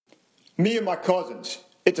Me and my cousins.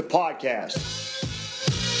 It's a podcast.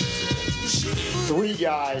 3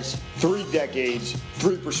 guys, 3 decades,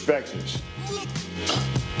 3 perspectives.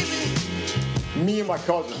 Me and my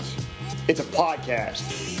cousins. It's a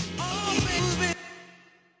podcast.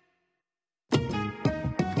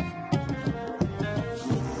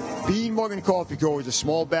 Bean Mug and Coffee Co. is a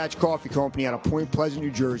small batch coffee company out of Point Pleasant,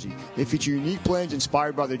 New Jersey. They feature unique blends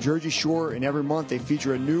inspired by the Jersey Shore, and every month they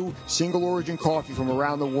feature a new single origin coffee from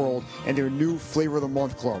around the world and their new Flavor of the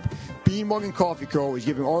Month Club. Bean Mug and Coffee Co. is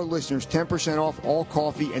giving our listeners 10% off all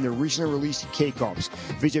coffee and their recently released K-Cups.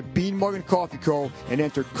 Visit Bean Mug and Coffee Co. and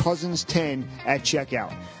enter Cousins10 at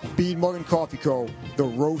checkout. Bean Mug and Coffee Co., the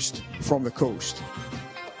roast from the coast.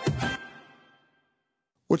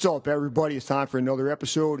 What's up, everybody? It's time for another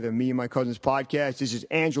episode of the Me and My Cousins podcast. This is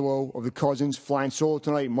Angelo of the Cousins flying solo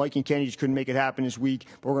tonight. Mike and Kenny just couldn't make it happen this week,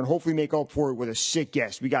 but we're going to hopefully make up for it with a sick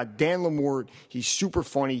guest. We got Dan LaMorte. He's super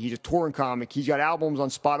funny. He's a touring comic. He's got albums on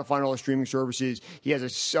Spotify and all the streaming services. He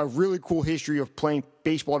has a really cool history of playing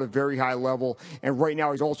baseball at a very high level, and right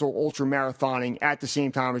now he's also ultra marathoning at the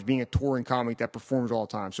same time as being a touring comic that performs all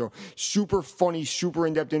the time. So super funny, super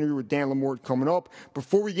in-depth interview with Dan LaMorte coming up.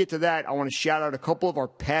 Before we get to that, I want to shout out a couple of our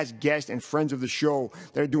past guests and friends of the show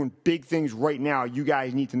that are doing big things right now you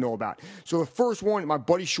guys need to know about. So the first one, my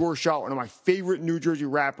buddy Sure Shot, one of my favorite New Jersey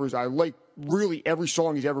rappers. I like really every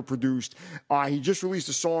song he's ever produced. He just released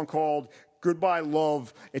a song called Goodbye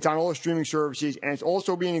Love. It's on all the streaming services, and it's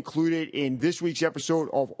also being included in this week's episode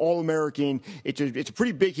of All American. It's a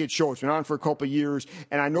pretty big hit show. It's been on for a couple of years,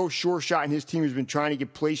 and I know Sure Shot and his team has been trying to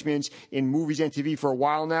get placements in movies and TV for a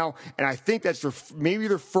while now, and I think that's maybe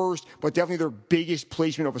their first, but definitely their biggest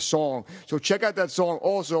placement of a song. So check out that song.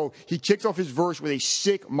 Also, he kicks off his verse with a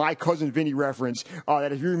sick My Cousin Vinny reference,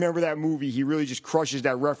 that if you remember that movie, he really just crushes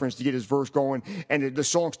that reference to get his verse going, and the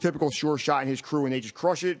song's typical Sure Shot and his crew, and they just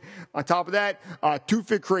crush it. On top of that, Two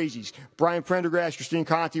Fit Crazies. Brian Prendergast, Christine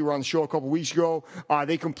Conti were on the show a couple weeks ago.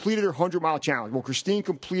 They completed their 100-mile challenge. Well, Christine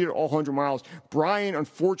completed all 100 miles. Brian,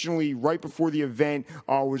 unfortunately, right before the event,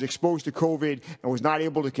 was exposed to COVID and was not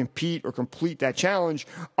able to compete or complete that challenge.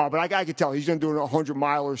 But I could tell he's going to do a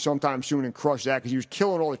 100-miler sometime soon and crush that because he was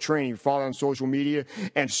killing all the training. Follow on social media.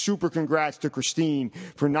 And super congrats to Christine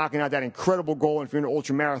for knocking out that incredible goal. And if you're into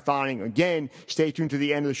ultra marathoning, again, stay tuned to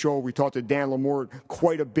the end of the show. We talked to Dan LaMorte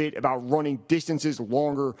quite a bit about running distances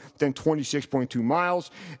longer than 26.2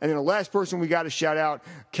 miles. And then the last person we got to shout out,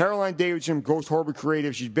 Caroline Davidson, Ghost Harbor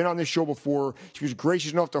Creative. She's been on this show before. She was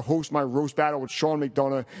gracious enough to host my roast battle with Sean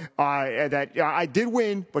McDonough. I did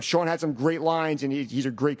win, but Sean had some great lines, and he's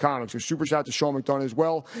a great comic. So super shout out to Sean McDonough as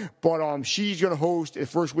well. But she's going to host the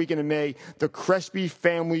first weekend in May the Crespi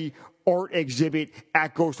Family Art exhibit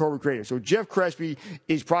at Ghost Harbor Creative. So Jeff Crespi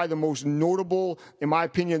is probably the most notable, in my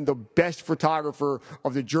opinion, the best photographer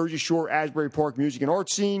of the Jersey Shore, Asbury Park music and art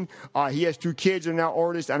scene. He has 2 kids that are now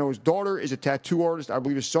artists. I know his daughter is a tattoo artist. I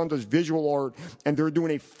believe his son does visual art, and they're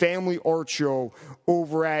doing a family art show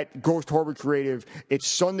over at Ghost Harbor Creative. It's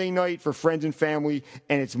Sunday night for friends and family,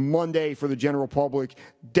 and it's Monday for the general public.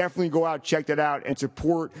 Definitely go out, check that out, and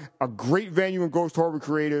support a great venue in Ghost Harbor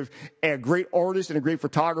Creative, a great artist and a great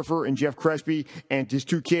photographer in Jeff Crespi, and his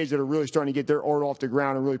 2 kids that are really starting to get their art off the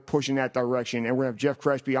ground and really pushing that direction. And we're going to have Jeff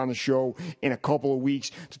Crespi on the show in a couple of weeks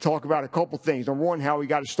to talk about a couple things. Number 1, how he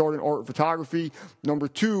got to start in art and photography. Number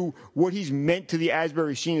 2, what he's meant to the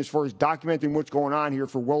Asbury scene as far as documenting what's going on here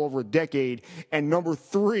for well over a decade. And number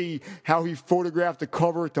 3, how he photographed the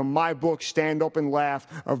cover to my book, Stand Up and Laugh,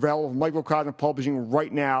 available from Microcosm Publishing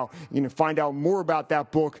right now. You can find out more about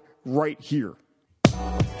that book right here.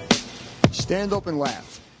 Stand Up and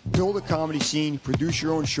Laugh. Build a comedy scene, produce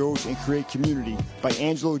your own shows, and create community by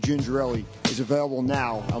Angelo Gingerelli is available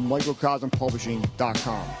now on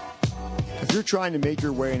microcosmpublishing.com. If you're trying to make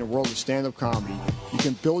your way in the world of stand-up comedy, you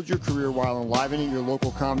can build your career while enlivening your local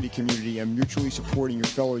comedy community and mutually supporting your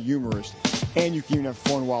fellow humorists, and you can even have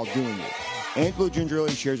fun while doing it. Angelo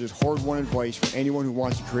Gingerelli shares his hard-won advice for anyone who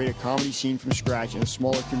wants to create a comedy scene from scratch in a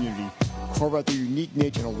smaller community, carve out their unique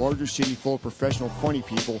niche in a larger city full of professional funny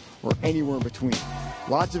people, or anywhere in between.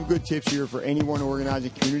 Lots of good tips here for anyone organizing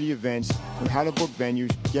community events, from how to book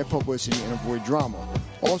venues, get publicity, and avoid drama.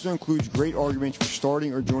 Also includes great arguments for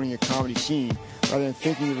starting or joining a comedy scene rather than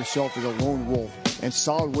thinking of yourself as a lone wolf, and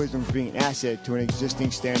solid wisdom for being an asset to an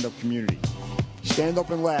existing stand-up community. Stand Up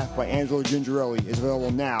and Laugh by Angelo Gingerelli is available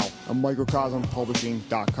now on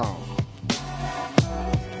microcosmpublishing.com.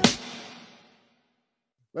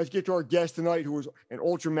 Let's get to our guest tonight, who is an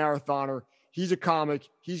ultra marathoner. He's a comic.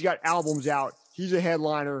 He's got albums out. He's a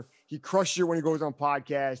headliner. He crushes it when he goes on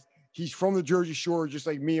podcasts. He's from the Jersey Shore, just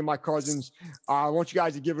like me and my cousins. I want you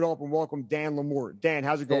guys to give it up and welcome Dan LaMorte. Dan,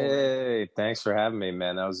 how's it going? Hey, thanks for having me,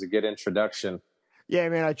 man. That was a good introduction. Yeah,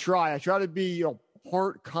 man, I try to be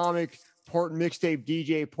part comic, part mixtape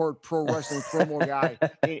DJ, part pro wrestling promo guy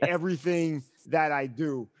in everything that I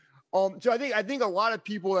do. So I think a lot of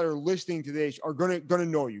people that are listening to this are gonna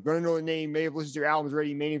know you, gonna know the name, may have listened to your albums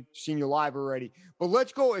already, may have seen you live already. But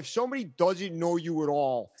let's go. If somebody doesn't know you at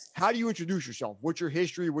all, how do you introduce yourself? What's your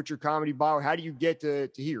history? What's your comedy bio? How do you get to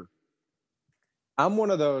here? I'm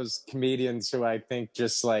one of those comedians who I think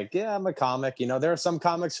just like, yeah, I'm a comic. You know, there are some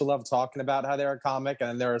comics who love talking about how they're a comic, and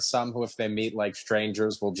then there are some who, if they meet like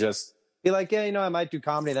strangers, will just be like, yeah, you know, I might do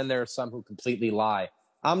comedy. Then there are some who completely lie.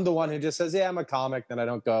 I'm the one who just says, yeah, I'm a comic. Then I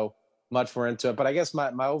don't go much more into it. But I guess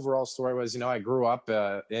my overall story was, you know, I grew up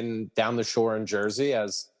in down the shore in Jersey.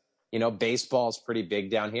 As you know, baseball is pretty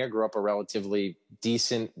big down here. Grew up a relatively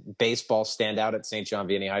decent baseball standout at St. John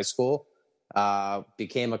Vianney High School.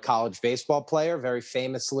 Became a college baseball player, very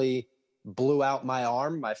famously blew out my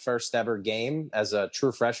arm my first ever game as a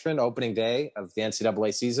true freshman, opening day of the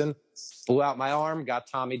NCAA season. Blew out my arm, got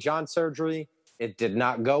Tommy John surgery. It did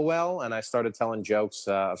not go well, and I started telling jokes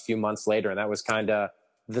a few months later, and that was kind of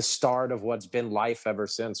the start of what's been life ever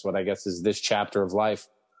since, what I guess is this chapter of life.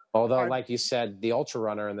 Although, like you said, the ultra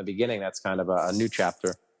runner in the beginning, that's kind of a new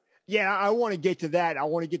chapter. Yeah, I want to get to that. I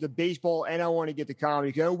want to get to baseball and I want to get to comedy.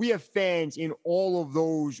 Because we have fans in all of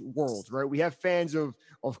those worlds, right? We have fans of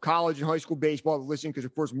college and high school baseball that listen because,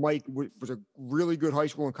 of course, Mike was a really good high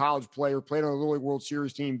school and college player, played on the Little League World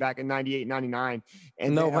Series team back in 98, 99.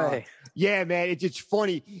 And no then, way. Yeah, man, it's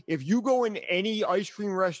funny. If you go in any ice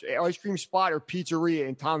cream spot or pizzeria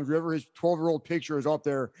in Tom's River, his 12-year-old picture is up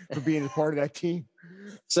there for being a part of that team.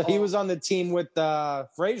 So he was on the team with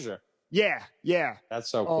Frazier. Yeah. That's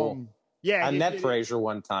so cool. Yeah. I met Frazier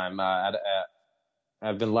one time.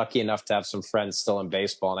 I've been lucky enough to have some friends still in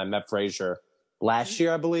baseball, and I met Frazier last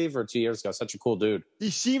year, I believe, or 2 years ago. Such a cool dude. He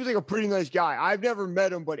seems like a pretty nice guy. I've never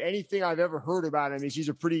met him, but anything I've ever heard about him is he's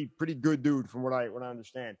a pretty good dude from what I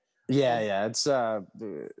understand. Yeah. It's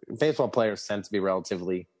baseball players tend to be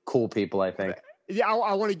relatively cool people, I think. Yeah,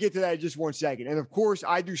 I want to get to that in just 1 second. And of course,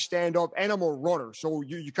 I do stand up, and I'm a runner, so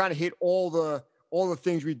you kind of hit all the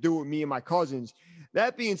things we do with me and my cousins.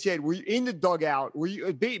 That being said, were you in the dugout?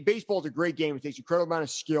 Baseball is a great game. It takes an incredible amount of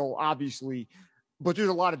skill, obviously, but there's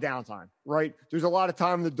a lot of downtime, right? There's a lot of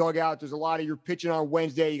time in the dugout. There's a lot of you're pitching on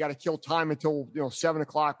Wednesday. You got to kill time until 7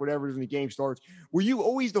 o'clock, whatever it is when the game starts. Were you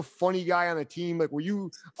always the funny guy on the team? Like, were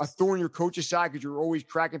you a thorn in your coach's side because you were always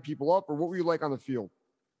cracking people up, or what were you like on the field?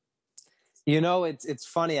 You know, it's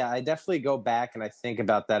funny. I definitely go back and I think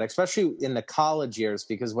about that, especially in the college years,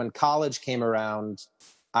 because when college came around,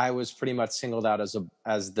 I was pretty much singled out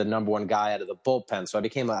as the number one guy out of the bullpen. So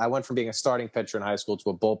I went from being a starting pitcher in high school to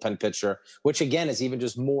a bullpen pitcher, which again is even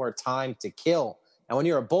just more time to kill. And when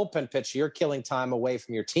you're a bullpen pitcher, you're killing time away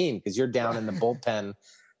from your team because you're down in the bullpen.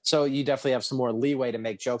 So you definitely have some more leeway to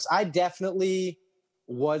make jokes. I definitely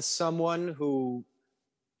was someone who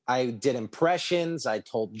I did impressions. I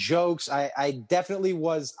told jokes. I definitely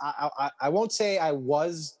was. I won't say I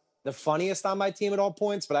was the funniest on my team at all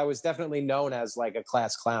points, but I was definitely known as like a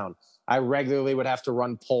class clown. I regularly would have to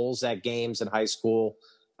run polls at games in high school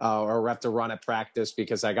or have to run at practice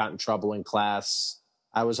because I got in trouble in class.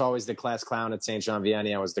 I was always the class clown at St. John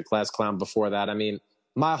Vianney. I was the class clown before that. I mean,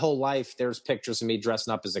 my whole life, there's pictures of me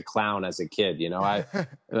dressing up as a clown as a kid. You know,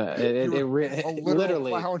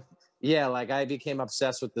 literally. Clown. Yeah, like I became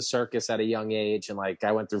obsessed with the circus at a young age, and like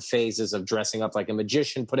I went through phases of dressing up like a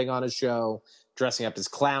magician, putting on a show, dressing up as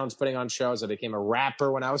clowns, putting on shows. I became a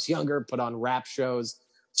rapper when I was younger, put on rap shows.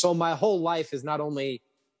 So my whole life is not only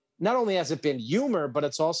has it been humor, but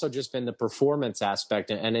it's also just been the performance aspect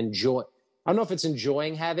and enjoy. I don't know if it's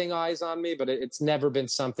enjoying having eyes on me, but it's never been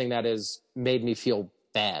something that has made me feel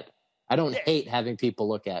bad. I don't hate having people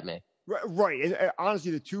look at me. Right. And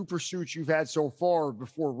honestly, the two pursuits you've had so far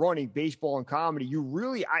before running, baseball and comedy,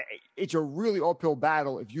 it's a really uphill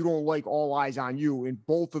battle if you don't like all eyes on you in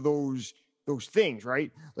both of those things,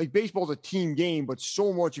 right? Like baseball's a team game, but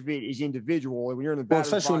so much of it is individual. When you're in the well,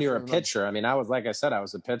 especially when you're a pitcher. I mean, I was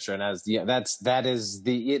a pitcher, and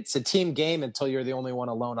it's a team game until you're the only one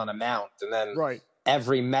alone on a mound, and then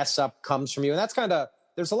every mess up comes from you, and that's kind of.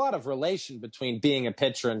 There's a lot of relation between being a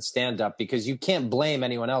pitcher and stand-up because you can't blame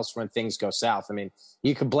anyone else when things go south. I mean,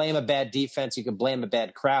 you could blame a bad defense, you could blame a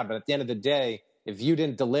bad crowd, but at the end of the day, if you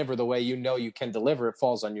didn't deliver the way you know you can deliver, it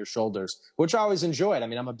falls on your shoulders, which I always enjoyed. I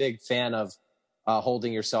mean, I'm a big fan of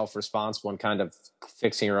holding yourself responsible and kind of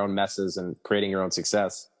fixing your own messes and creating your own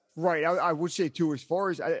success. Right. I would say too, as far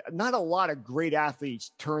as not a lot of great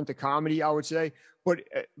athletes turn to comedy, I would say, but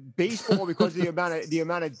baseball, because of the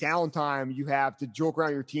amount of downtime you have to joke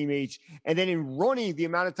around your teammates, and then in running, the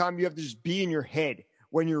amount of time you have to just be in your head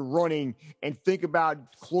when you're running and think about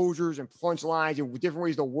closures and punchlines and different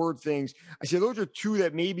ways to word things. I say those are two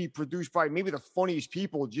that maybe produce probably maybe the funniest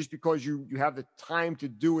people, just because you have the time to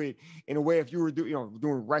do it in a way. If you were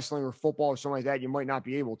doing wrestling or football or something like that, you might not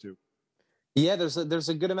be able to. Yeah, there's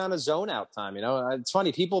a good amount of zone out time. It's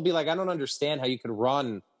funny. People will be like, I don't understand how you could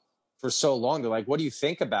run for so long. They're like, what do you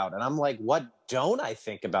think about? And I'm like, what don't I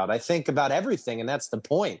think about? I think about everything, and that's the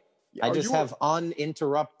point. I Are just you have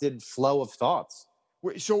uninterrupted flow of thoughts.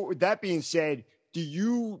 So with that being said, do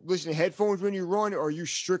you listen to headphones when you run, or are you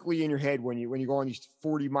strictly in your head when you go on these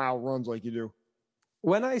 40-mile runs like you do?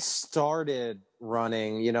 When I started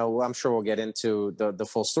running, I'm sure we'll get into the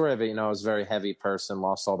full story of it. I was a very heavy person,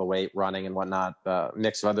 lost all the weight running and whatnot,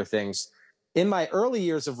 mix of other things. In my early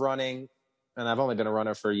years of running, and I've only been a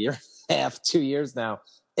runner for a year and a half, 2 years now,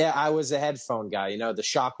 yeah, I was a headphone guy. The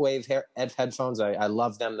Shockwave headphones. I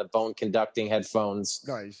love them, the bone conducting headphones.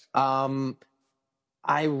 Nice.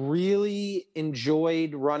 I really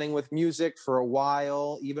enjoyed running with music for a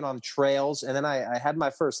while, even on trails. And then I had my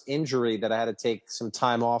first injury that I had to take some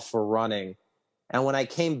time off for running. And when I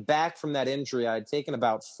came back from that injury, I had taken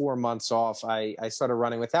about 4 months off. I started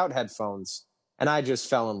running without headphones, and I just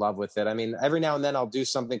fell in love with it. I mean, every now and then I'll do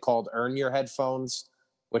something called earn your headphones,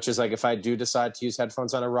 which is like if I do decide to use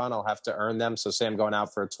headphones on a run, I'll have to earn them. So say I'm going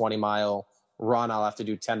out for a 20-mile run, I'll have to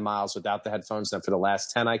do 10 miles without the headphones. Then for the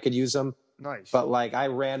last 10, I could use them. Nice. But like I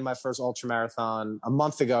ran my first ultra marathon a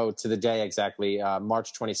month ago to the day exactly,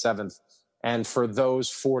 March 27th. And for those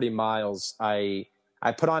 40 miles, I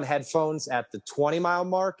put on headphones at the 20-mile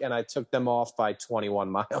mark, and I took them off by 21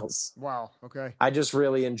 miles. Wow. Okay. I just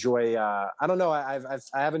really enjoy. I don't know. I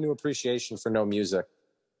have a new appreciation for no music.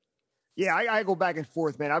 Yeah, I go back and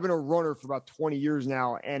forth, man. I've been a runner for about 20 years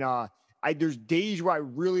now, and there's days where I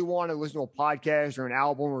really want to listen to a podcast or an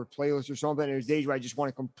album or a playlist or something. And there's days where I just want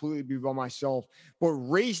to completely be by myself. But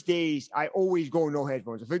race days, I always go no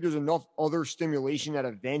headphones. I think there's enough other stimulation at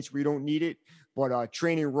events where you don't need it. But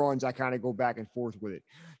training runs, I kind of go back and forth with it.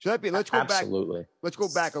 So let's go Absolutely. back. Let's go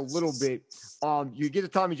back a little bit. You get the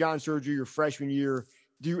Tommy John surgery your freshman year.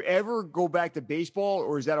 Do you ever go back to baseball,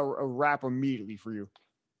 or is that a wrap immediately for you?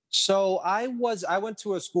 So I went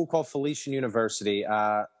to a school called Felician University.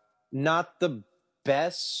 Not the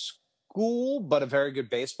best school, but a very good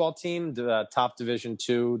baseball team. The top Division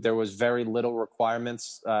II. There was very little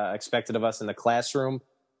requirements expected of us in the classroom,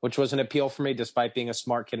 which was an appeal for me. Despite being a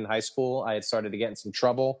smart kid in high school, I had started to get in some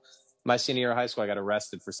trouble. My senior year of high school, I got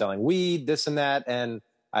arrested for selling weed, this and that, and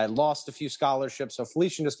I had lost a few scholarships. So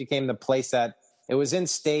Felician just became the place that it was in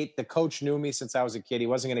state. The coach knew me since I was a kid. He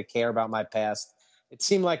wasn't going to care about my past. It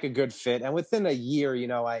seemed like a good fit. And within a year,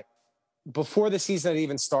 before the season had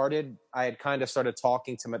even started, I had kind of started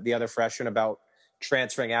talking to the other freshmen about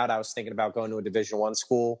transferring out. I was thinking about going to a Division I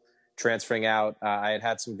school, transferring out. I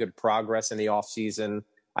had some good progress in the off season.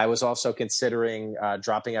 I was also considering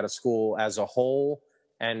dropping out of school as a whole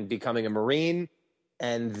and becoming a Marine.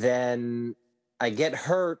 And then I get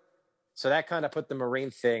hurt. So that kind of put the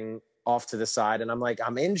Marine thing off to the side. And I'm like,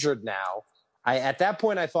 I'm injured now. At that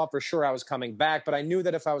point, I thought for sure I was coming back, but I knew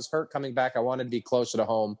that if I was hurt coming back, I wanted to be closer to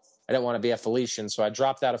home. I didn't want to be at Felician. So I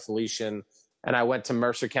dropped out of Felician and I went to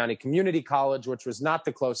Mercer County Community College, which was not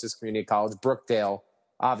the closest community college. Brookdale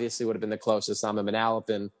obviously would have been the closest. I'm in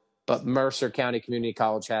Manalapan, but Mercer County Community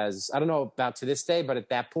College has, I don't know about to this day, but at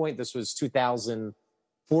that point, this was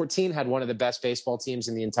 2014, had one of the best baseball teams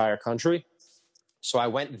in the entire country. So I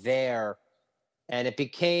went there. And it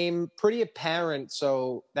became pretty apparent.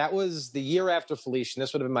 So that was the year after Felician.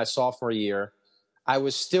 This would have been my sophomore year. I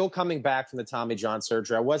was still coming back from the Tommy John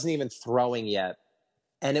surgery. I wasn't even throwing yet.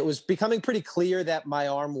 And it was becoming pretty clear that my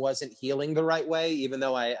arm wasn't healing the right way, even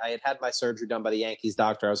though I had my surgery done by the Yankees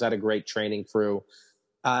doctor. I was at a great training crew.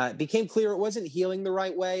 It became clear it wasn't healing the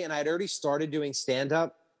right way. And I'd already started doing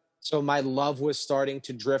stand-up. So my love was starting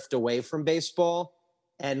to drift away from baseball.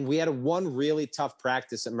 And we had one really tough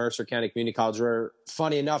practice at Mercer County Community College where,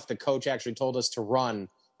 funny enough, the coach actually told us to run,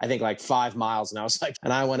 I think, like 5 miles. And I was like,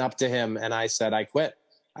 and I went up to him and I said, I quit.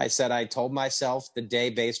 I said, I told myself the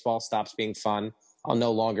day baseball stops being fun, I'll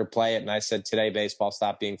no longer play it. And I said, today baseball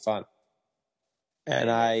stopped being fun. And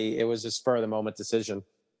it was a spur of the moment decision.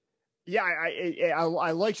 Yeah,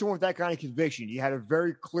 I like someone with that kind of conviction. You had a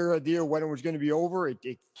very clear idea when it was going to be over.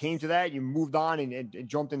 It came to that. You moved on and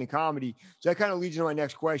jumped into comedy. So that kind of leads into my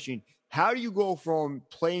next question. How do you go from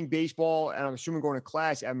playing baseball and I'm assuming going to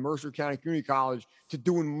class at Mercer County Community College to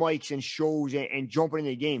doing mics and shows and jumping in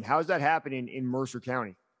the game? How does that happen in Mercer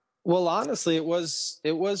County? Well, honestly, it was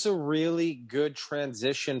a really good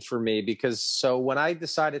transition for me because so when I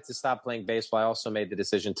decided to stop playing baseball, I also made the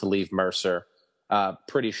decision to leave Mercer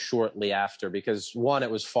pretty shortly after because one,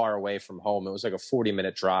 it was far away from home. It was like a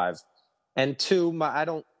 40-minute drive. And two,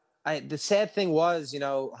 the sad thing was,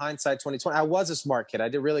 hindsight 2020, I was a smart kid. I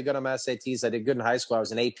did really good on my SATs. I did good in high school. I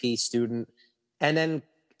was an AP student. And then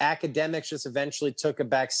academics just eventually took a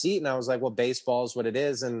back seat. And I was like, well, baseball is what it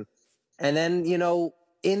is. And then,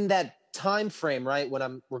 in that time frame, right, when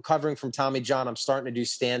I'm recovering from Tommy John, I'm starting to do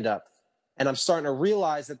stand-up. And I'm starting to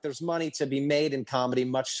realize that there's money to be made in comedy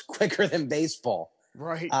much quicker than baseball.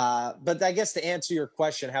 Right. But I guess to answer your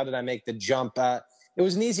question, how did I make the jump? It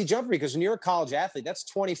was an easy jump because when you're a college athlete, that's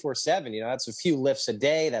 24/7. That's a few lifts a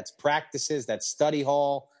day. That's practices. That's study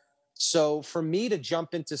hall. So for me to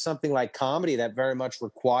jump into something like comedy that very much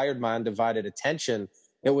required my undivided attention,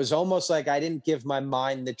 it was almost like I didn't give my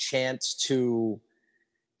mind the chance to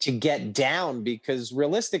get down because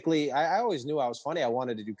realistically, I always knew I was funny. I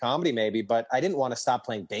wanted to do comedy maybe, but I didn't want to stop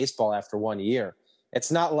playing baseball after 1 year. It's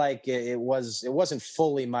not like it wasn't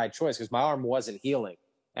fully my choice because my arm wasn't healing.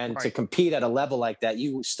 And Right. to compete at a level like that,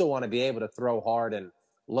 you still want to be able to throw hard and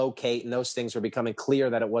locate. And those things were becoming clear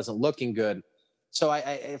that it wasn't looking good. So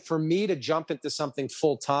for me to jump into something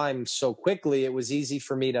full time so quickly, it was easy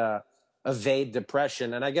for me to evade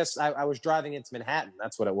depression. And I guess I was driving into Manhattan.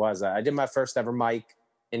 That's what it was. I did my first ever mic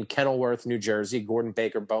in Kenilworth, New Jersey. Gordon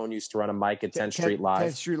Baker Bone used to run a mic at 10th Street Live.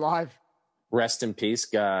 10th Street Live. Rest in peace,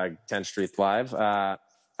 10th Street Live.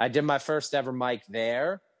 I did my first ever mic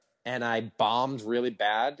there, and I bombed really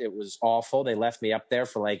bad. It was awful. They left me up there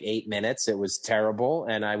for like 8 minutes. It was terrible,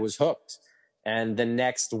 and I was hooked. And the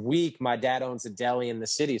next week, my dad owns a deli in the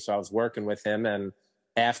city, so I was working with him. And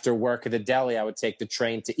after work at the deli, I would take the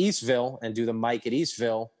train to Eastville and do the mic at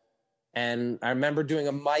Eastville. And I remember doing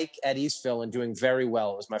a mic at Eastville and doing very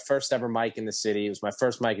well. It was my first ever mic in the city. It was my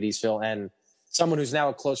first mic at Eastville. And someone who's now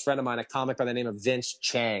a close friend of mine, a comic by the name of Vince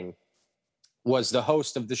Chang, was the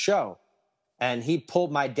host of the show. And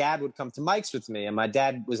my dad would come to mics with me. And my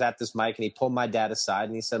dad was at this mic and he pulled my dad aside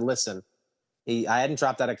and he said, listen, I hadn't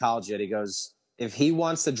dropped out of college yet. He goes, if he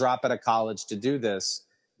wants to drop out of college to do this,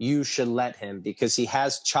 you should let him because he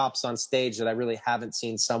has chops on stage that I really haven't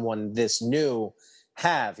seen someone this new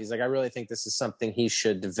have. He's like, I really think this is something he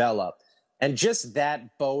should develop. And just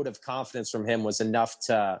that boat of confidence from him was enough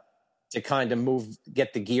to kind of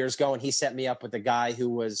get the gears going. He set me up with a guy who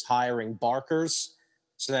was hiring barkers.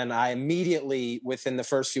 So then I immediately, within the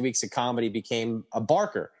first few weeks of comedy, became a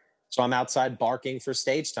barker. So I'm outside barking for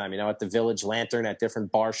stage time, at the Village Lantern, at different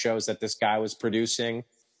bar shows that this guy was producing.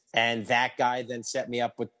 And that guy then set me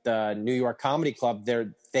up with the New York Comedy Club.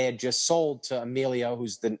 They had just sold to Emilio,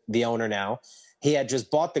 who's the owner now. He had just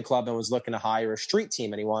bought the club and was looking to hire a street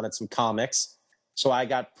team, and he wanted some comics. So I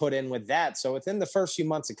got put in with that. So within the first few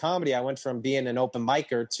months of comedy, I went from being an open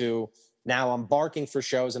micer to now I'm barking for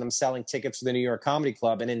shows and I'm selling tickets for the New York Comedy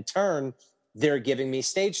Club. And in turn, they're giving me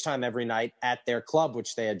stage time every night at their club,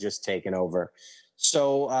 which they had just taken over.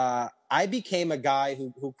 So I became a guy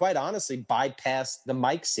who quite honestly bypassed the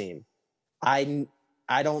mic scene. I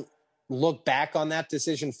don't look back on that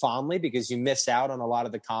decision fondly because you miss out on a lot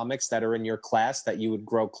of the comics that are in your class that you would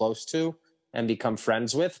grow close to and become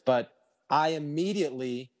friends with. But I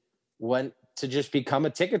immediately went to just become a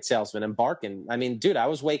ticket salesman and barking. I mean, dude, I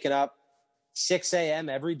was waking up 6 a.m.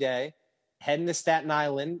 every day, heading to Staten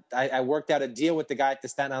Island. I worked out a deal with the guy at the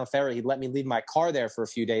Staten Island Ferry. He'd let me leave my car there for a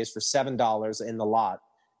few days for $7 in the lot.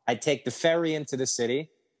 I'd take the ferry into the city.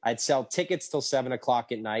 I'd sell tickets till 7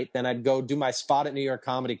 o'clock at night. Then I'd go do my spot at New York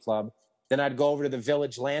Comedy Club. Then I'd go over to the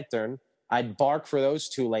Village Lantern. I'd bark for those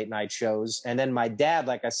 2 late night shows. And then my dad,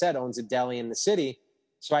 like I said, owns a deli in the city.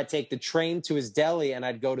 So I'd take the train to his deli and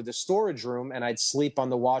I'd go to the storage room and I'd sleep on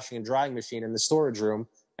the washing and drying machine in the storage room.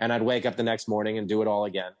 And I'd wake up the next morning and do it all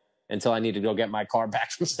again until I needed to go get my car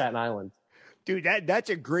back from Staten Island. Dude, that's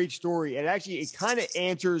a great story. And actually, it kind of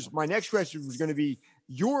answers my next question was going to be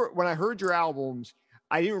when I heard your albums,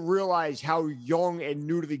 I didn't realize how young and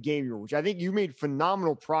new to the game you were, which I think you made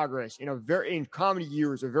phenomenal progress in comedy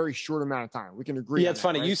years, a very short amount of time. We can agree. Yeah, it's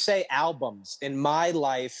funny. Right? You say albums. In my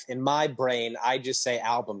life, in my brain, I just say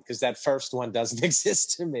album because that first one doesn't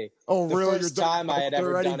exist to me. Oh, really? The first time I had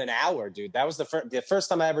ever done an hour, dude. That was the first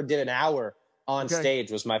time I ever did an hour on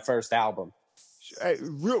stage was my first album.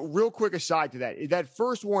 Real quick aside to that. That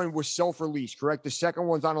first one was self-released, correct? The second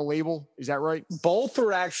one's on a label. Is that right? Both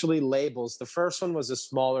were actually labels. The first one was a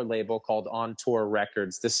smaller label called On Tour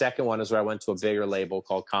Records. The second one is where I went to a bigger label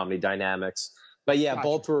called Comedy Dynamics. But yeah, Gotcha.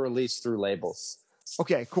 both were released through labels.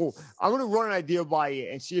 Okay, cool. I'm going to run an idea by you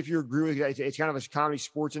and see if you agree with it. It's kind of a comedy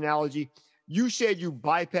sports analogy. You said you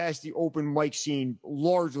bypassed the open mic scene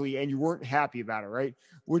largely and you weren't happy about it, right?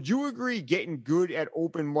 Would you agree getting good at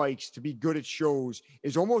open mics to be good at shows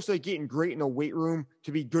is almost like getting great in a weight room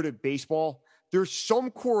to be good at baseball? There's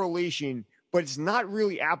some correlation, but it's not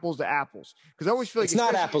really apples to apples. Because I always feel like it's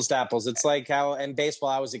not apples to apples. It's like how in baseball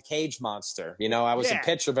I was a cage monster. You know, I was a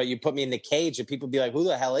pitcher, but you put me in the cage and people be like, who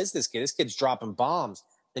the hell is this kid? This kid's dropping bombs.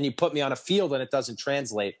 Then you put me on a field and it doesn't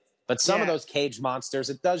translate. But some of those cage monsters,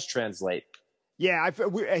 it does translate. Yeah,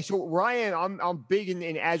 so where I am, I'm big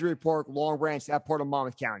in Asbury Park, Long Branch, that part of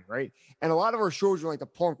Monmouth County, right? And a lot of our shows are like the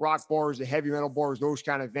punk rock bars, the heavy metal bars, those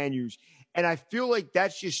kind of venues. And I feel like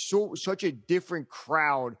that's just such a different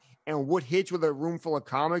crowd. And what hits with a room full of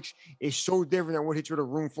comics is so different than what hits with a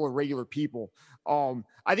room full of regular people. I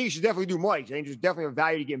think you should definitely do mics. I think there's definitely a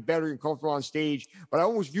value to getting better and comfortable on stage. But I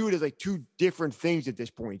almost view it as like two different things at this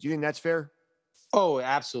point. Do you think that's fair? Oh,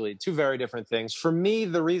 absolutely. Two very different things. For me,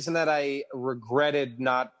 the reason that I regretted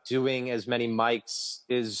not doing as many mics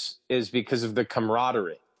is because of the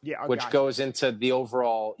camaraderie, which goes into the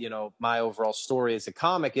overall, my overall story as a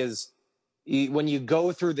comic is when you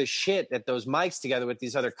go through the shit at those mics together with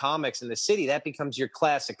these other comics in the city, that becomes your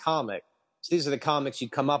classic comic. So these are the comics you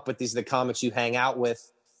come up with. These are the comics you hang out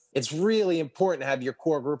with. It's really important to have your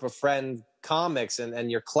core group of friend comics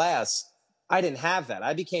and your class. I didn't have that.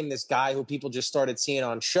 I became this guy who people just started seeing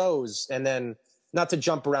on shows. And then, not to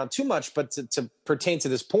jump around too much, but to pertain to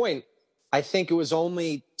this point, I think it was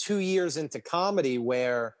only 2 years into comedy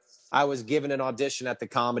where I was given an audition at the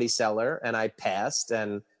Comedy Cellar and I passed.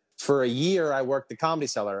 And for a year, I worked the Comedy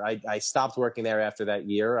Cellar. I stopped working there after that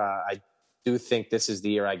year. I do think this is the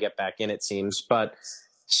year I get back in, it seems. But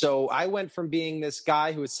so I went from being this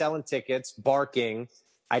guy who was selling tickets, barking.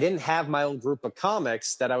 I didn't have my own group of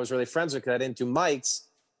comics that I was really friends with because I didn't do mics.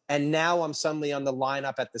 And now I'm suddenly on the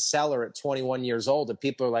lineup at the Cellar at 21 years old. And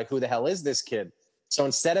people are like, who the hell is this kid? So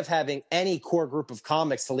instead of having any core group of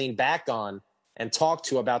comics to lean back on and talk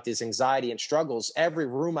to about this anxiety and struggles, every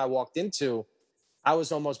room I walked into, I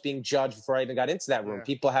was almost being judged before I even got into that room. Yeah.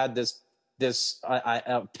 People had this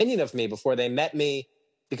opinion of me before they met me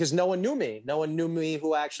because no one knew me. No one knew me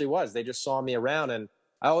who I actually was. They just saw me around. And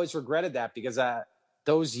I always regretted that because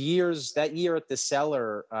those years, that year at the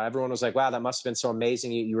Cellar, everyone was like, wow, that must have been so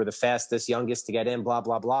amazing. You were the fastest, youngest to get in, blah,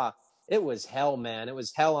 blah, blah. It was hell, man. It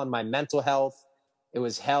was hell on my mental health. It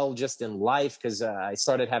was hell just in life because I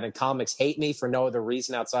started having comics hate me for no other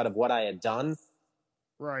reason outside of what I had done.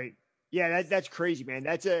 Right. Yeah, that's crazy, man.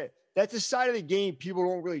 That's a side of the game people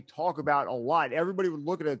don't really talk about a lot. Everybody would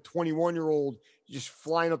look at a 21-year-old just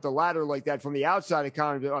flying up the ladder like that from the outside of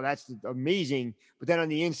comedy. Oh, that's amazing. But then on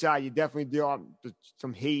the inside, you definitely deal with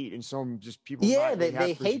some hate and some just people. Yeah,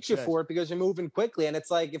 they hate you for it because you're moving quickly. And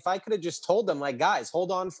it's like, if I could have just told them, like, guys,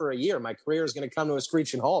 hold on for a year. My career is going to come to a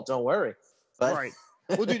screeching halt. Don't worry. But right.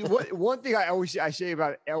 Well, dude, one thing I say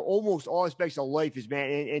about almost all aspects of life is,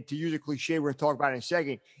 man, and to use a cliche we're going to talk about in a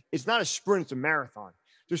second, it's not a sprint, it's a marathon.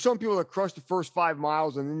 There's some people that crush the first 5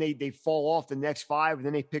 miles and then they fall off the next 5 and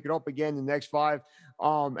then they pick it up again the next 5.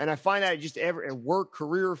 And I find that just at work,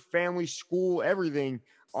 career, family, school, everything.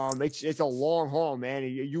 It's a long haul, man.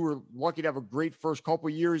 You were lucky to have a great first couple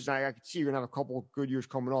of years. And I could see you're gonna have a couple of good years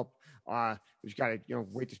coming up. You just gotta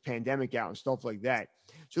wait this pandemic out and stuff like that.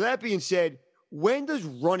 So that being said, when does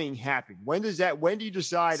running happen? When do you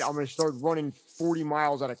decide I'm going to start running 40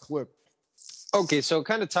 miles at a clip? Okay, so it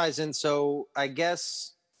kind of ties in. So I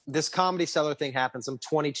guess this Comedy Cellar thing happens. I'm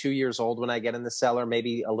 22 years old when I get in the Cellar,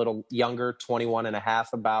 maybe a little younger, 21 and a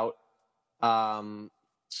half about.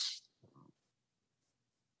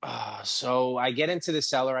 So I get into the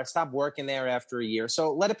Cellar. I stopped working there after a year.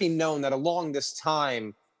 So let it be known that along this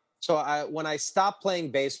time, when I stopped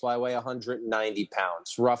playing baseball, I weigh 190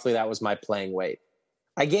 pounds. Roughly, that was my playing weight.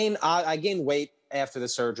 I gained weight after the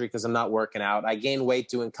surgery because I'm not working out. I gain weight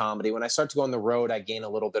doing comedy. When I start to go on the road, I gain a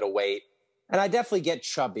little bit of weight. And I definitely get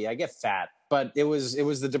chubby. I get fat. But it was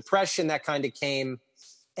the depression that kind of came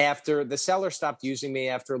after the Cellar stopped using me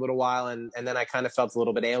after a little while. And then I kind of felt a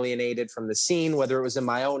little bit alienated from the scene, whether it was in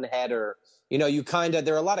my own head or, there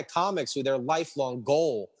are a lot of comics who their lifelong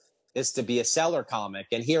goal is to be a Cellar comic.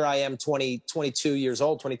 And here I am 22 years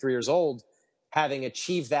old, 23 years old, having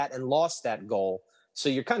achieved that and lost that goal. So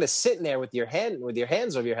you're kind of sitting there with your hands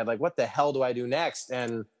over your head, like, what the hell do I do next?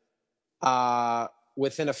 And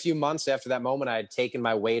within a few months after that moment, I had taken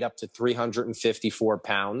my weight up to 354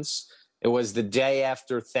 pounds. It was the day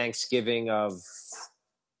after Thanksgiving of,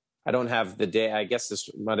 I don't have the day, I guess this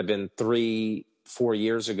might have been 3-4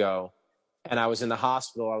 years ago. And I was in the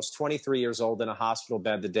hospital. I was 23 years old in a hospital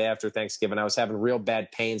bed the day after Thanksgiving. I was having real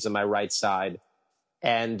bad pains in my right side.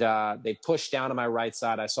 And they pushed down on my right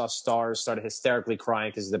side. I saw stars, started hysterically crying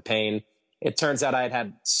because of the pain. It turns out I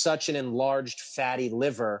had such an enlarged fatty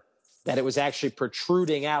liver that it was actually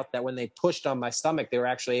protruding out, that when they pushed on my stomach, they were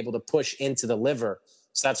actually able to push into the liver.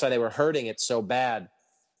 So that's why they were hurting it so bad.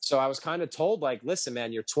 So I was kind of told, like, listen,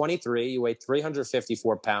 man, you're 23, you weigh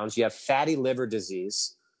 354 pounds, you have fatty liver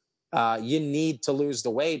disease. You need to lose the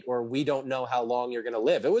weight or we don't know how long you're going to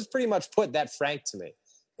live. It was pretty much put that frank to me.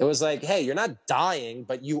 It was like, hey, you're not dying,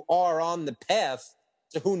 but you are on the path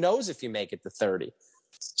to who knows if you make it to 30.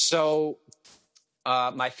 So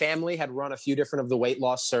my family had run a few different of the weight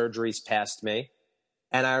loss surgeries past me.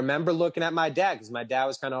 And I remember looking at my dad, because my dad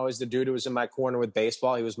was kind of always the dude who was in my corner with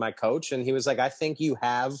baseball. He was my coach. And he was like, I think you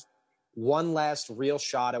have one last real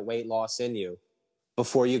shot at weight loss in you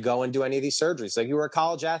before you go and do any of these surgeries. Like, you were a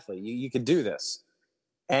college athlete. You could do this.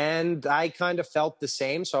 And I kind of felt the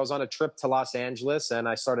same. So I was on a trip to Los Angeles and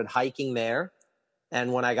I started hiking there.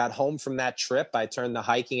 And when I got home from that trip, I turned the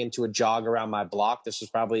hiking into a jog around my block. This was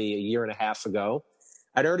probably a year and a half ago.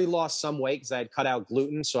 I'd already lost some weight because I had cut out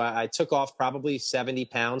gluten. So I took off probably 70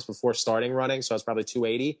 pounds before starting running. So I was probably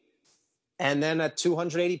 280. And then at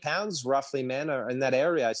 280 pounds, roughly, man, in that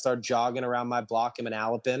area, I started jogging around my block in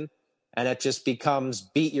Manalapan. And it just becomes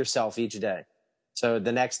beat yourself each day. So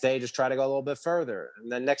the next day, just try to go a little bit further.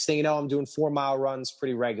 And then next thing you know, I'm doing 4-mile runs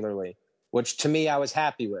pretty regularly, which to me, I was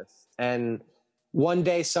happy with. And one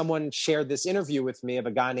day someone shared this interview with me of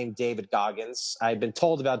a guy named David Goggins. I'd been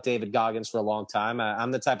told about David Goggins for a long time.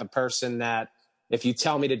 I'm the type of person that if you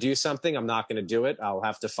tell me to do something, I'm not going to do it. I'll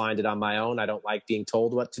have to find it on my own. I don't like being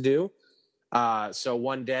told what to do. So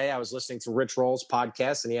one day I was listening to Rich Roll's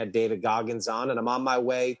podcast and he had David Goggins on, and I'm on my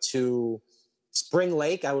way to Spring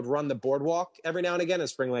Lake. I would run the boardwalk every now and again in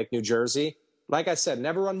Spring Lake, New Jersey. Like I said,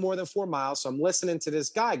 never run more than 4 miles. So I'm listening to this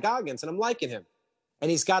guy, Goggins, and I'm liking him. And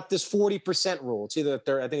he's got this 40% rule. It's either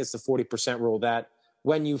I think it's the 40% rule, that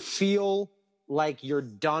when you feel like you're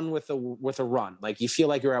done with a run, like you feel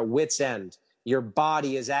like you're at wit's end, your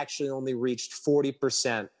body has actually only reached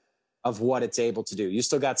 40% of what it's able to do. You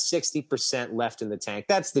still got 60% left in the tank.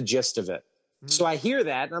 That's the gist of it. Mm-hmm. So I hear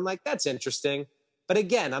that and I'm like, that's interesting. But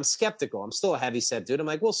again, I'm skeptical. I'm still a heavyset dude. I'm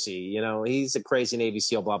like, we'll see. You know, he's a crazy Navy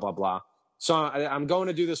SEAL, blah, blah, blah. So I'm going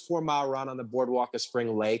to do this 4-mile run on the boardwalk of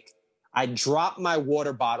Spring Lake. I drop my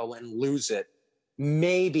water bottle and lose it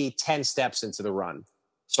maybe 10 steps into the run.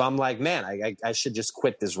 So I'm like, man, I should just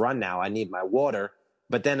quit this run now. I need my water.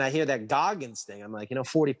 But then I hear that Goggins thing. I'm like,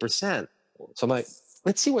 40%. So I'm like,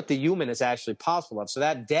 let's see what the human is actually possible of. So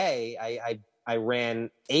that day I ran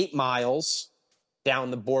 8 miles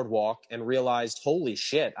down the boardwalk and realized, holy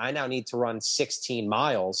shit, I now need to run 16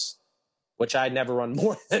 miles, which I'd never run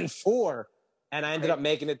more than 4. And I ended up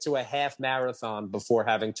making it to a half marathon before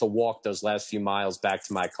having to walk those last few miles back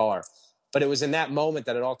to my car. But it was in that moment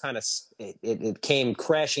that it all kind of, it came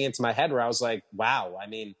crashing into my head where I was like, wow, I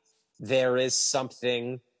mean, there is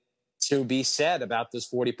something to be said about this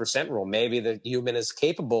 40% rule. Maybe the human is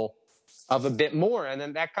capable of a bit more. And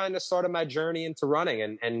then that kind of started my journey into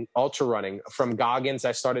running and ultra running. From Goggins,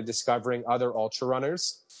 I started discovering other ultra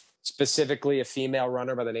runners. Specifically, a female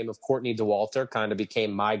runner by the name of Courtney Dauwalter kind of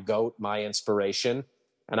became my goat, my inspiration.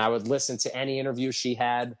 And I would listen to any interview she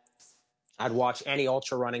had. I'd watch any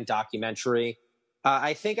ultra running documentary.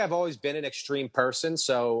 I think I've always been an extreme person,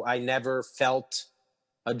 so I never felt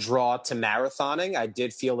a draw to marathoning. I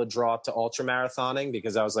did feel a draw to ultra marathoning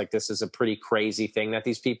because I was like, this is a pretty crazy thing that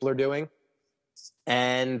these people are doing.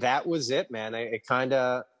 And that was it, man. I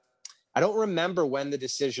don't remember when the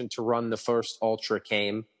decision to run the first ultra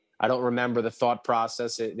came. I don't remember the thought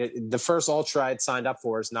process. The first ultra I had signed up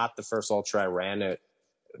for is not the first ultra I ran.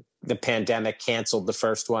 The pandemic canceled the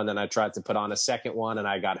first one, and I tried to put on a second one, and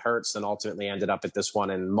I got hurt, and ultimately ended up at this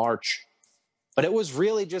one in March. But it was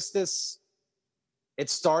really just this.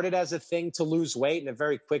 It started as a thing to lose weight, and it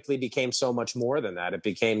very quickly became so much more than that. It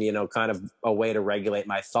became, kind of a way to regulate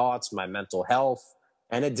my thoughts, my mental health,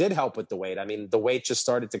 and it did help with the weight. I mean, the weight just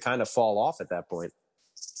started to kind of fall off at that point.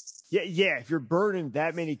 Yeah. If you're burning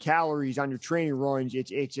that many calories on your training runs,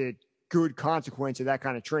 it's a good consequence of that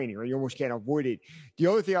kind of training, right? You almost can't avoid it. The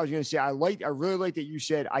other thing I was going to say, I really like that you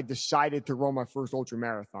said I decided to run my first ultra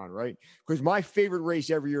marathon, right? Because my favorite race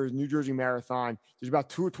every year is New Jersey Marathon. There's about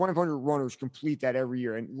 2,500 runners complete that every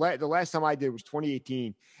year. And the last time I did was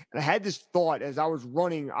 2018. And I had this thought as I was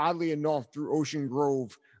running, oddly enough, through Ocean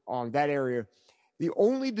Grove, that area. The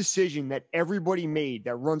only decision that everybody made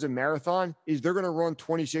that runs a marathon is they're going to run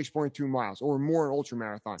 26.2 miles or more in ultra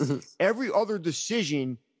marathon. Mm-hmm. Every other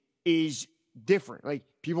decision is different. Like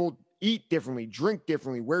people eat differently, drink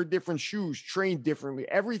differently, wear different shoes, train differently.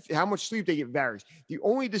 How much sleep they get varies. The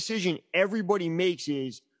only decision everybody makes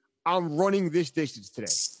is I'm running this distance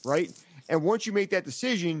today, right? And once you make that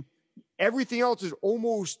decision, everything else is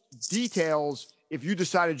almost details if you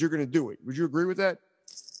decided you're going to do it. Would you agree with that?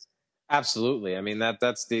 Absolutely. I mean,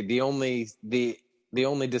 that's the only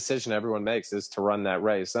decision everyone makes is to run that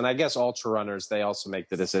race. And I guess ultra runners, they also make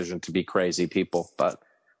the decision to be crazy people, but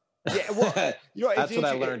yeah, well, that's what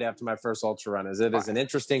I learned after my first ultra run is it is an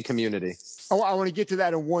interesting community. I want to get to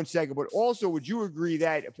that in 1 second, but also would you agree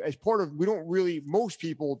that as part of, most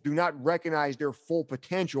people do not recognize their full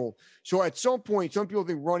potential. So at some point, some people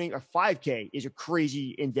think running a 5K is a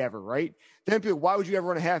crazy endeavor, right? Then people, why would you ever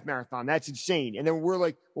run a half marathon? That's insane. And then we're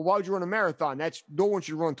like, well, why would you run a marathon? No one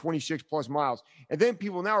should run 26 plus miles. And then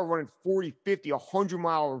people now are running 40, 50,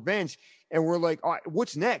 100-mile events. And we're like, all right,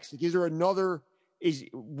 what's next? Like, is there another,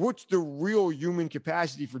 what's the real human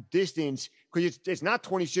capacity for distance? Because it's not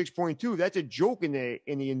 26.2. That's a joke in the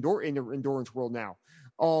endurance world now.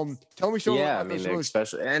 Tell me something. Yeah, I mean,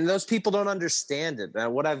 especially, and those people don't understand it. Now,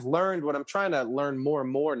 what I'm trying to learn more and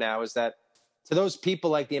more now is that to those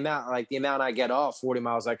people, like the amount I get off 40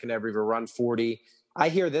 miles, I can never even run 40. I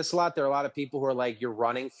hear this a lot. There are a lot of people who are like, you're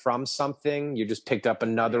running from something. You just picked up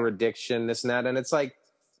another addiction, this and that. And it's like,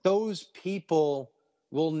 those people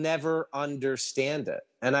will never understand it.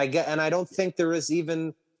 And I don't think there is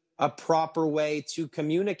even a proper way to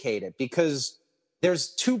communicate it because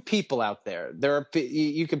there's two people out there.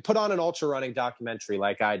 You can put on an ultra running documentary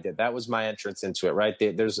like I did. That was my entrance into it, right?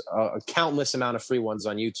 There's a countless amount of free ones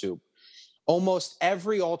on YouTube. Almost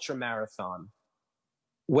every ultra marathon,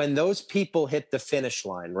 when those people hit the finish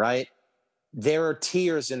line, right? There are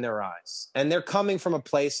tears in their eyes and they're coming from a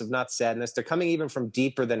place of not sadness. They're coming even from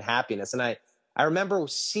deeper than happiness. And I remember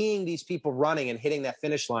seeing these people running and hitting that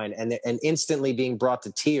finish line and instantly being brought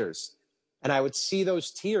to tears. And I would see those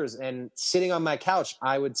tears and sitting on my couch,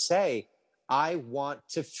 I would say, I want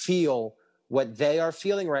to feel what they are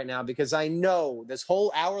feeling right now because I know this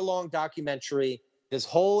whole hour-long documentary, this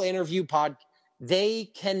whole interview they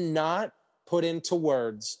cannot put into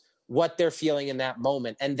words what they're feeling in that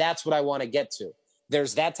moment. And that's what I want to get to.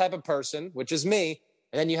 There's that type of person, which is me.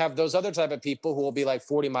 And then you have those other type of people who will be like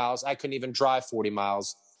 40 miles. I couldn't even drive 40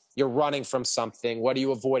 miles. You're running from something. What are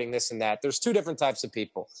you avoiding? This and that. There's two different types of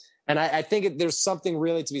people. And I think there's something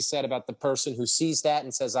really to be said about the person who sees that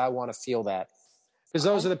and says, I want to feel that. Because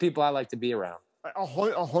those are the people I like to be around.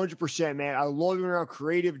 100%, man. I love being around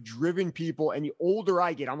creative, driven people. And the older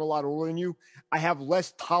I get, I'm a lot older than you, I have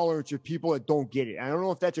less tolerance for people that don't get it. I don't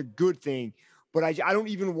know if that's a good thing, but I don't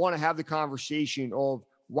even want to have the conversation of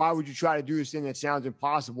why would you try to do this thing that sounds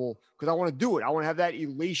impossible? Because I want to do it. I want to have that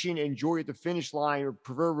elation and joy at the finish line or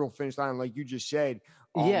proverbial finish line, like you just said.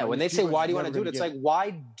 Yeah, when they say, why do you want to do it? It's like, why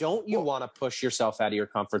don't you want to push yourself out of your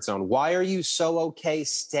comfort zone? Why are you so okay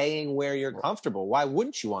staying where you're comfortable? Why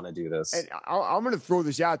wouldn't you want to do this? And I'm going to throw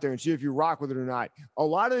this out there and see if you rock with it or not. A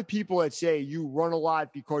lot of the people that say you run a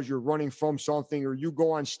lot because you're running from something or you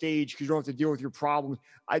go on stage because you don't have to deal with your problems,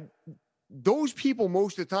 those people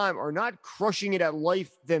most of the time are not crushing it at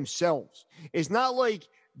life themselves. It's not like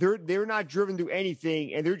they're not driven to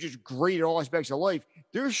anything and they're just great at all aspects of life.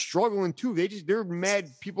 They're struggling too. They're mad.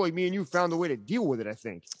 People like me and you found a way to deal with it, I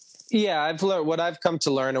think. Yeah, I've learned what I've come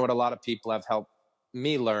to learn and what a lot of people have helped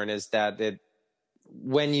me learn is that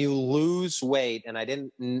when you lose weight, and I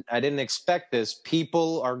didn't expect this,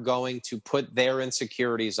 people are going to put their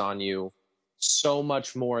insecurities on you so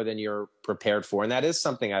much more than you're prepared for. And that is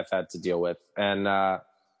something I've had to deal with. And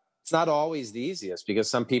it's not always the easiest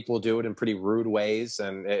because some people do it in pretty rude ways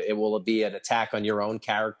and it will be an attack on your own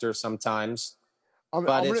character sometimes.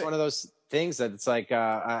 But it's one of those things that it's like,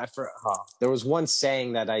 there was one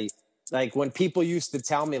saying that like when people used to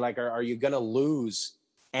tell me like, are you going to lose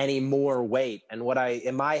any more weight? And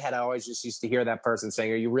in my head, I always just used to hear that person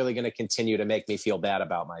saying, are you really going to continue to make me feel bad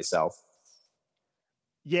about myself?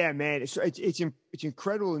 Yeah, man. It's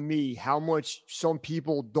incredible to me how much some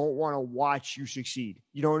people don't want to watch you succeed.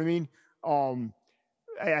 You know what I mean?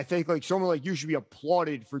 I think like someone like you should be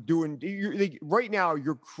applauded for doing right now.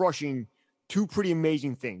 You're crushing two pretty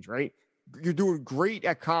amazing things, right? you're doing great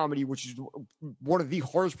at comedy, which is one of the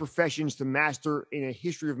hardest professions to master in a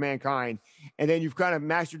history of mankind. And then you've kind of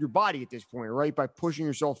mastered your body at this point, right? By pushing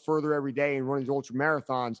yourself further every day and running these ultra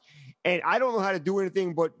marathons. And I don't know how to do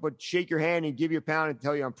anything but shake your hand and give you a pound and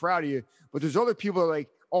tell you I'm proud of you. But there's other people that are like,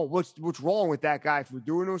 oh, what's wrong with that guy for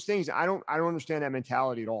doing those things? I don't understand that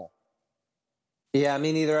mentality at all. Yeah,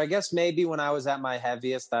 me neither. I guess maybe when I was at my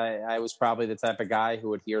heaviest, I was probably the type of guy who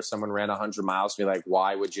would hear someone ran 100 miles and be like,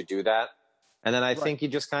 why would you do that? And then I think you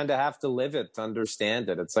just kind of have to live it to understand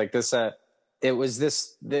it. It's like this,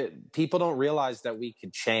 people don't realize that we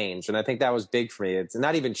could change. And I think that was big for me. It's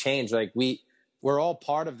not even change. Like we're all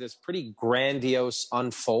part of this pretty grandiose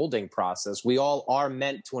unfolding process. We all are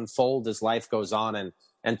meant to unfold as life goes on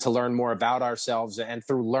and to learn more about ourselves. And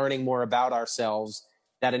through learning more about ourselves,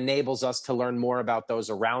 that enables us to learn more about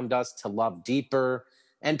those around us, to love deeper.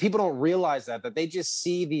 And people don't realize that they just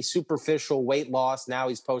see the superficial weight loss. Now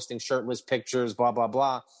he's posting shirtless pictures, blah, blah,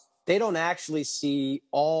 blah. They don't actually see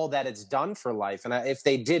all that it's done for life. And if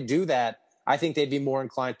they did do that, I think they'd be more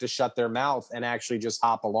inclined to shut their mouth and actually just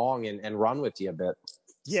hop along and run with you a bit.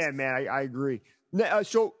 Yeah, man, I agree.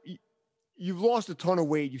 So you've lost a ton of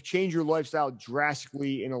weight. You've changed your lifestyle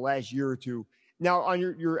drastically in the last year or two. Now, on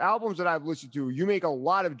your albums that I've listened to, you make a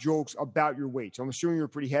lot of jokes about your weight. So I'm assuming you're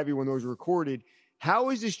pretty heavy when those are recorded. How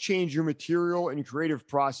has this changed your material and your creative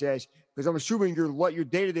process? Because I'm assuming your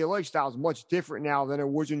day-to-day lifestyle is much different now than it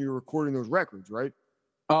was when you were recording those records, right?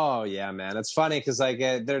 Oh, yeah, man. It's funny because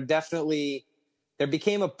there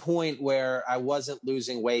became a point where I wasn't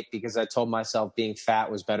losing weight because I told myself being fat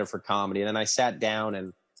was better for comedy. And then I sat down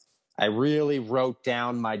and I really wrote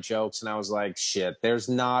down my jokes and I was like, shit, there's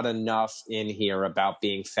not enough in here about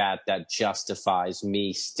being fat that justifies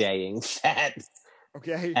me staying fat.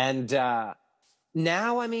 Okay. And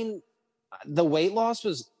now, I mean, the weight loss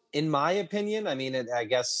was, in my opinion, I mean, I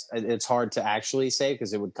guess it's hard to actually say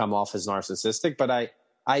because it would come off as narcissistic, but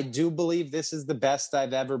I do believe this is the best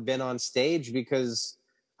I've ever been on stage because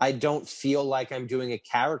I don't feel like I'm doing a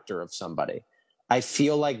character of somebody. I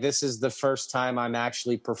feel like this is the first time I'm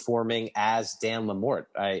actually performing as Dan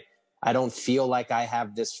LaMorte. I don't feel like I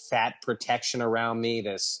have this fat protection around me,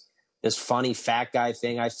 this funny fat guy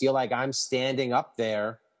thing. I feel like I'm standing up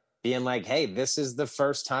there being like, hey, this is the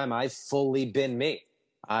first time I've fully been me.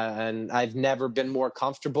 And I've never been more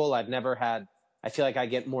comfortable. I feel like I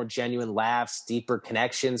get more genuine laughs, deeper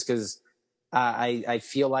connections because I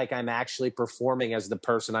feel like I'm actually performing as the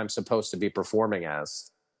person I'm supposed to be performing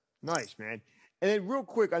as. Nice, man. And then real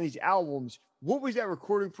quick on these albums, what was that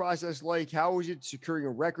recording process like? How was it securing a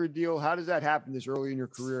record deal? How does that happen this early in your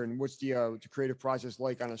career? And what's the creative process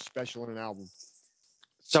like on a special and an album?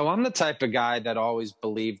 So I'm the type of guy that always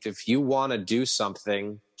believed if you want to do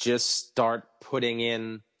something, just start putting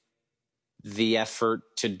in the effort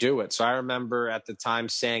to do it. So I remember at the time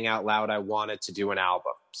saying out loud, I wanted to do an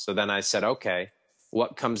album. So then I said, okay,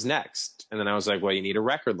 what comes next? And then I was like, well, you need a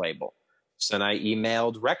record label. So then I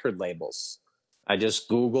emailed record labels. I just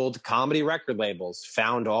Googled comedy record labels,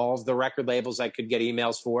 found all of the record labels I could get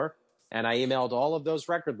emails for. And I emailed all of those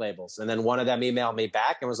record labels. And then one of them emailed me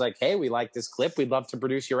back and was like, hey, we like this clip. We'd love to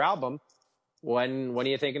produce your album. When are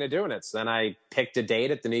you thinking of doing it? So then I picked a date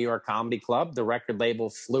at the New York Comedy Club. The record label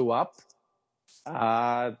flew up.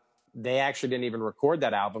 They actually didn't even record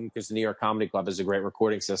that album because the New York Comedy Club is a great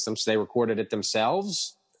recording system. So they recorded it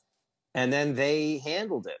themselves. And then they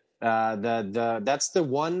handled it. That's the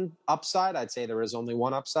one upside. I'd say there is only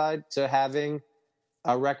one upside to having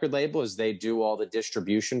a record label is they do all the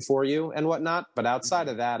distribution for you and whatnot. But outside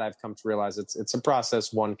of that, I've come to realize it's a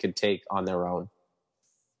process one could take on their own.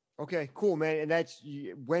 Okay, cool, man. And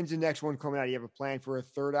when's the next one coming out? You have a plan for a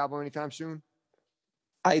third album anytime soon?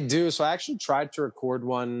 I do. So I actually tried to record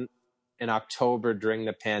one in October during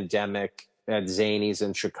the pandemic at Zany's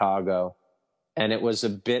in Chicago. And it was a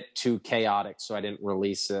bit too chaotic, so I didn't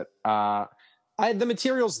release it. The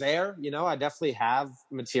material's there, I definitely have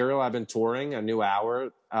material. I've been touring a new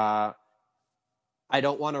hour. I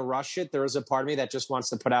don't want to rush it. There is a part of me that just wants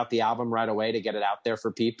to put out the album right away to get it out there for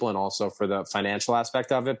people and also for the financial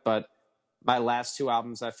aspect of it. But my last two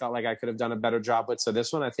albums, I felt like I could have done a better job with. So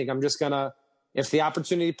this one, I think I'm just going to, if the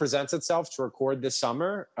opportunity presents itself to record this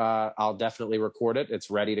summer, I'll definitely record it. It's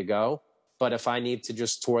ready to go. But if I need to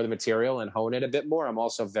just tour the material and hone it a bit more, I'm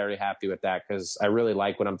also very happy with that because I really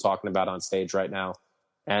like what I'm talking about on stage right now.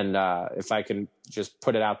 And if I can just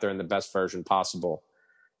put it out there in the best version possible,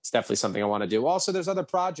 it's definitely something I want to do. Also, there's other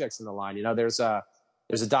projects in the line. There's a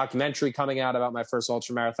documentary coming out about my first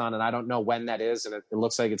ultra marathon, and I don't know when that is. And it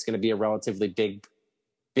looks like it's going to be a relatively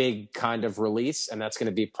big kind of release, and that's going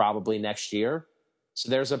to be probably next year. So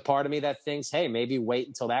there's a part of me that thinks, hey, maybe wait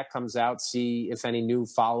until that comes out, see if any new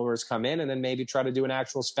followers come in, and then maybe try to do an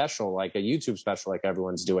actual special, like a YouTube special like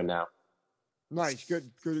everyone's doing now. Nice.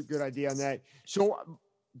 Good idea on that. So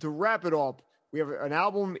to wrap it up, we have an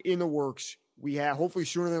album in the works. We have, hopefully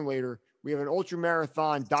sooner than later, we have an ultra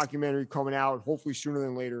marathon documentary coming out, hopefully sooner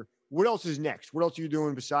than later. What else is next? What else are you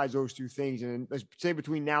doing besides those two things? And let's say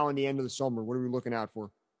between now and the end of the summer, what are we looking out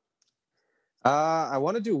for? I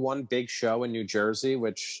want to do one big show in New Jersey,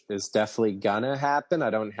 which is definitely gonna happen.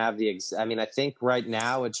 I don't have I think right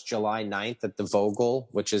now it's July 9th at the Vogel,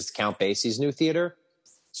 which is Count Basie's new theater.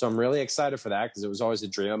 So I'm really excited for that because it was always a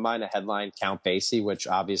dream of mine to headline Count Basie, which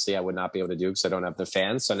obviously I would not be able to do because I don't have the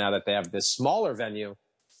fans. So now that they have this smaller venue,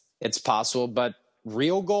 it's possible. But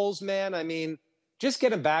real goals, man, I mean, just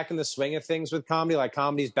getting back in the swing of things with comedy. Like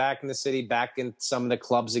comedy's back in the city, back in some of the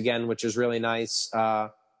clubs again, which is really nice.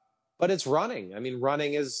 But it's running. I mean,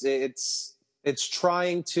 running is it's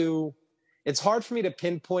hard for me to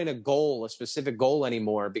pinpoint a specific goal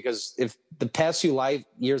anymore, because if the past few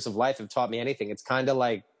years of life have taught me anything, it's kind of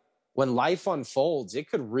like when life unfolds, it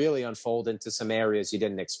could really unfold into some areas you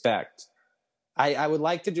didn't expect. I would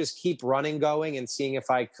like to just keep running going and seeing if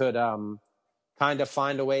I could kind of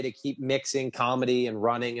find a way to keep mixing comedy and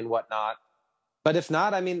running and whatnot. But if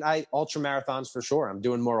not, I mean, ultra marathons for sure. I'm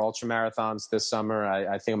doing more ultra marathons this summer.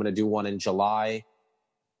 I think I'm going to do one in July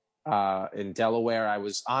in Delaware. I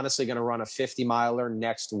was honestly going to run a 50-miler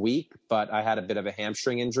next week, but I had a bit of a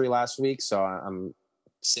hamstring injury last week, so I'm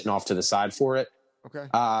sitting off to the side for it. Okay.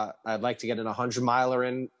 I'd like to get an 100-miler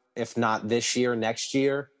in, if not this year, next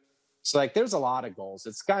year. So, like, there's a lot of goals.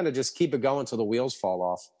 It's kind of just keep it going until the wheels fall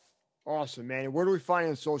off. Awesome, man. And where do we find you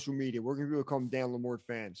on social media? Where can people become Dan LaMorte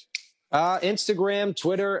fans? Instagram,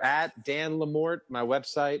 Twitter, at Dan LaMorte. My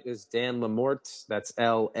website is Dan LaMorte. That's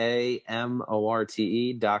LAMORTE.com.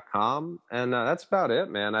 And that's about it,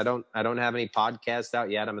 man. I don't have any podcasts out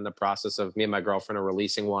yet. I'm in the process of, me and my girlfriend are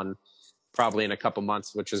releasing one probably in a couple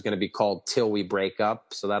months, which is going to be called Till We Break Up.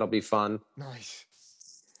 So that'll be fun. Nice.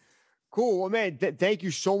 Cool. Well, man, thank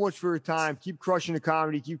you so much for your time. Keep crushing the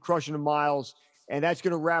comedy. Keep crushing the miles. And that's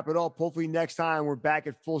going to wrap it up. Hopefully next time we're back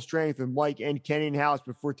at full strength with Mike and Kenny in house.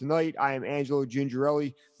 But for tonight, I am Angelo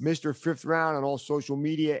Gingerelli, Mr. Fifth Round on all social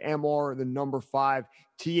media, MR5,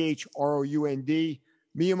 THROUND.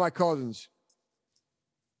 Me and my cousins.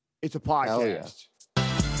 It's a podcast. Yeah.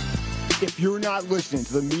 If you're not listening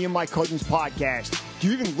to the Me and My Cousins podcast, do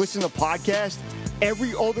you even listen to podcasts?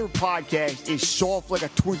 Every other podcast is soft like a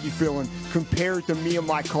Twinkie filling compared to Me and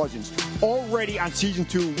My Cousins. Already on season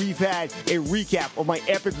 2, we've had a recap of my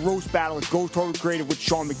epic roast battle at Ghost Harvard Creative with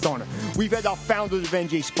Sean McDonough. We've had our founders of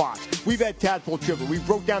NJ Spots. We've had Tadpole Triple. We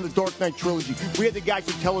broke down the Dark Knight trilogy. We had the guys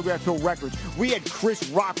from Telegraph Hill Records. We had Chris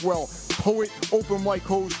Rockwell, poet, open mic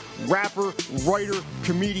host, rapper, writer,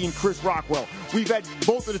 comedian Chris Rockwell. We've had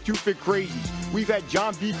both of the Two Fit Crazies. We've had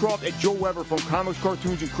John Beecroft and Joe Weber from Comics,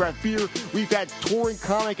 Cartoons, and Craft Beer. We've had touring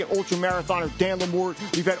comic and ultramarathoner Dan LaMorte.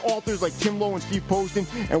 We've had authors like Tim Lowe and Steve Poston.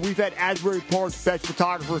 And we've had Asbury Park's best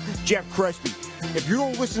photographer, Jeff Crespi. If you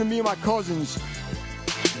don't listen to Me and My Cousins,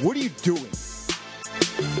 what are you doing?